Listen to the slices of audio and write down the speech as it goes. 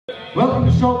Welcome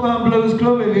to Saltburn Blues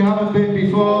Club. If you haven't been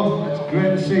before, it's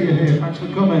great to see you here. Thanks for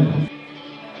coming.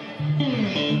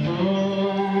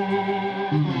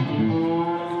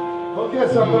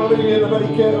 Okay, so I'm going to leave you in the very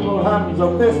capable hands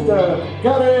of Mr.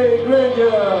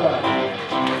 Grainger.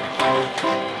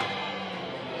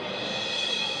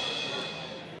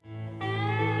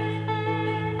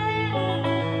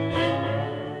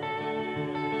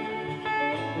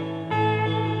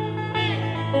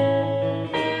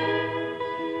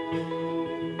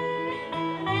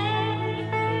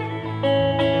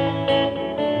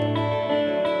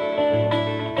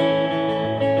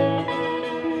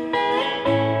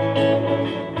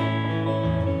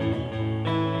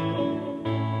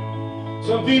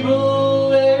 Some people,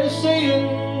 they're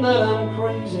saying that I'm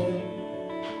crazy,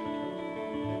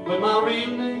 but my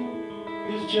real name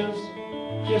is just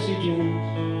Jesse James.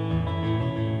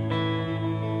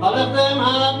 I left them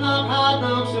hard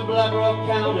knocks of Black Rock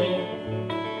County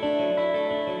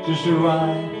just to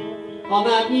ride on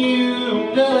that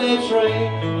new Delhi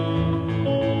train,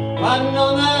 riding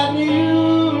on that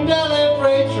new Delhi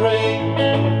freight train,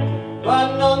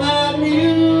 riding on that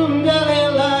new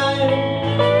Delhi line,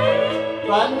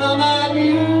 riding on that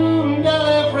new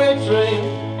Delhi freight train.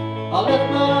 I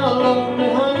left my love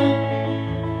behind,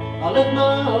 I left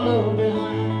my love behind.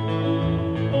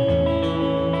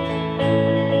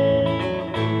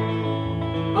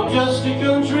 I'm just a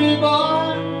country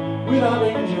boy without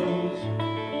angels,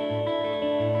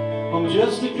 I'm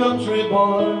just a country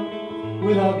boy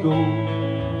without gold.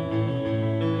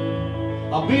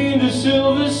 I've been to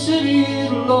Silver City,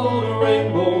 Lord of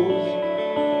Rainbows,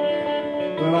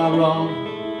 where I robbed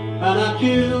and I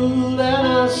killed and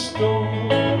I stole,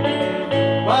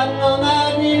 riding on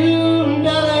that new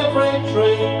Delhi freight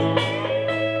train,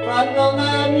 riding on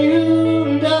that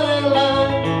new Delhi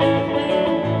line,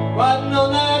 riding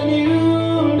on that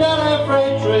new Delhi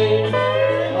freight train. I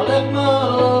left my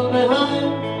love behind,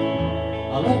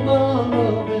 I left my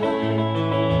love behind.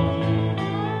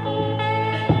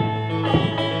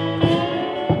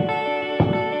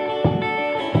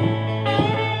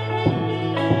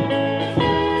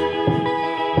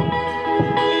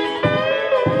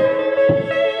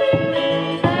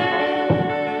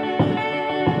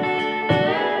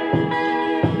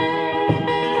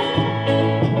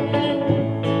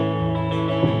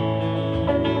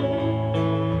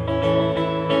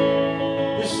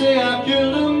 Say I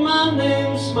killed him, my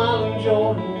name's Smiling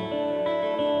Jordan.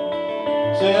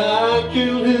 Say I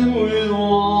killed him with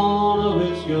one of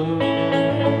his guns.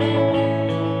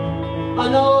 I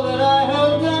know that I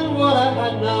have done what I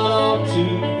had not ought to,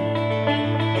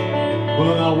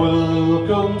 but I will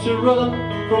come to run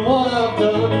from what I've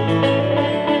done.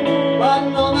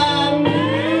 Riding on that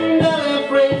new Delhi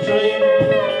freight train,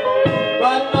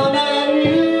 riding on that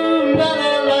new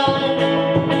Delhi line,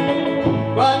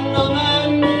 riding on that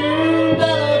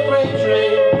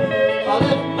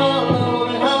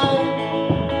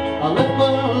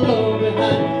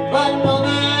riding on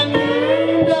that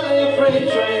new Delhi freight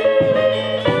train,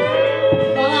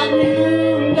 on that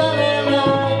new Delhi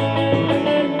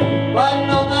line, riding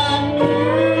on that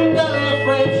new Delhi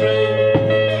freight train.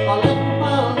 I left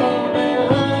my love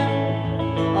behind,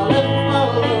 I left my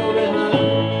love behind,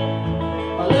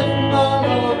 I left my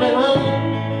love behind,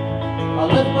 I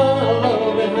left my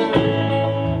love behind.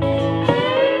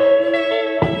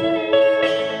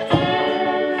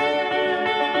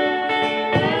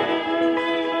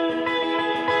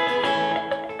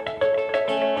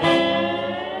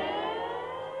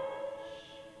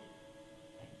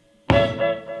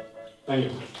 Thank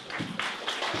you.